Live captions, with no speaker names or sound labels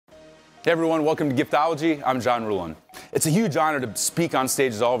Hey everyone, welcome to Giftology. I'm John Rulon. It's a huge honor to speak on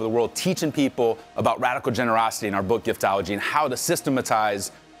stages all over the world, teaching people about radical generosity in our book Giftology and how to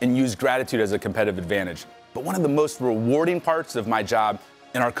systematize and use gratitude as a competitive advantage. But one of the most rewarding parts of my job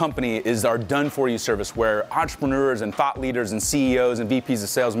in our company is our done-for-you service, where entrepreneurs and thought leaders and CEOs and VPs of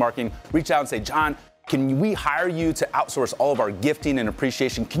sales marketing reach out and say, John, can we hire you to outsource all of our gifting and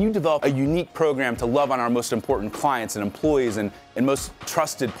appreciation? Can you develop a unique program to love on our most important clients and employees and most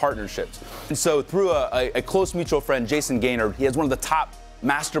trusted partnerships? And so through a close mutual friend, Jason Gaynor, he has one of the top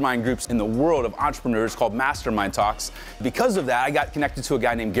mastermind groups in the world of entrepreneurs called Mastermind Talks. Because of that, I got connected to a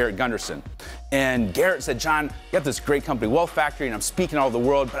guy named Garrett Gunderson. And Garrett said, John, you got this great company, Wealth Factory, and I'm speaking all over the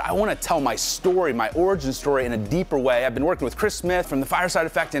world, but I want to tell my story, my origin story in a deeper way. I've been working with Chris Smith from the Fireside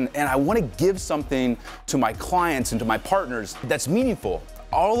Effect, and I want to give something to my clients and to my partners that's meaningful.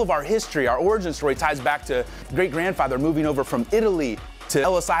 All of our history, our origin story ties back to great-grandfather moving over from Italy to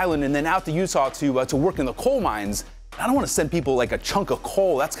Ellis Island and then out to Utah to work in the coal mines. I don't want to send people like a chunk of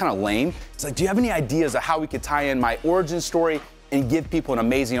coal. That's kind of lame. It's like, do you have any ideas of how we could tie in my origin story and give people an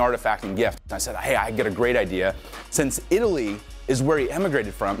amazing artifact and gift? And I said, hey, I get a great idea. Since Italy is where he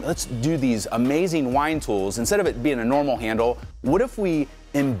emigrated from, let's do these amazing wine tools. Instead of it being a normal handle, what if we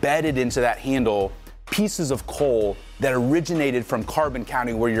embedded into that handle pieces of coal that originated from Carbon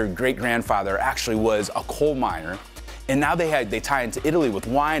County, where your great-grandfather actually was a coal miner? And now they tie into Italy with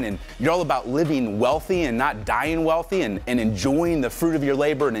wine, and you're all about living wealthy and not dying wealthy and enjoying the fruit of your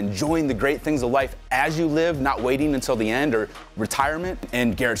labor and enjoying the great things of life as you live, not waiting until the end or retirement.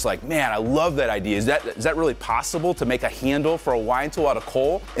 And Garrett's like, man, I love that idea. Is that really possible to make a handle for a wine tool out of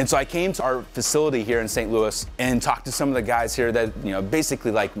coal? And so I came to our facility here in St. Louis and talked to some of the guys here that,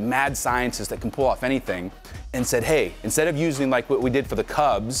 basically like mad scientists that can pull off anything, and said, hey, instead of using like what we did for the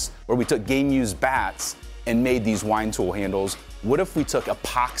Cubs, where we took game-used bats and made these wine tool handles, what if we took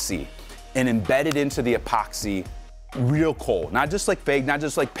epoxy and embedded into the epoxy real coal? Not just like fake, not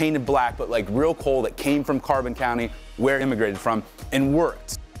just like painted black, but like real coal that came from Carbon County, where it immigrated from, and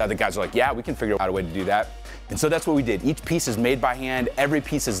worked. The guys are like, yeah, we can figure out a way to do that. And so that's what we did. Each piece is made by hand, every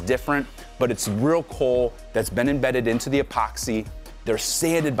piece is different, but it's real coal that's been embedded into the epoxy. They're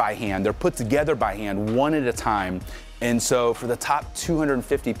sanded by hand, they're put together by hand, one at a time. And so for the top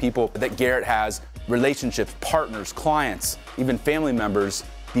 250 people that Garrett has, relationships, partners, clients, even family members,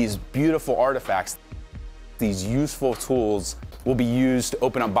 these beautiful artifacts, these useful tools will be used to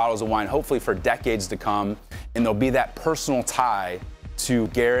open up bottles of wine, hopefully for decades to come. And there'll be that personal tie to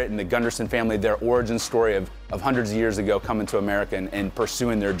Garrett and the Gunderson family, their origin story of hundreds of years ago coming to America and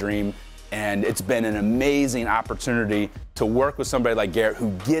pursuing their dream. And it's been an amazing opportunity to work with somebody like Garrett, who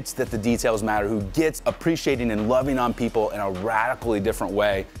gets that the details matter, who gets appreciating and loving on people in a radically different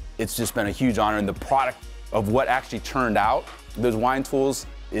way. It's just been a huge honor, and the product of what actually turned out, those wine tools,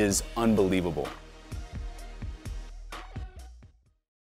 is unbelievable.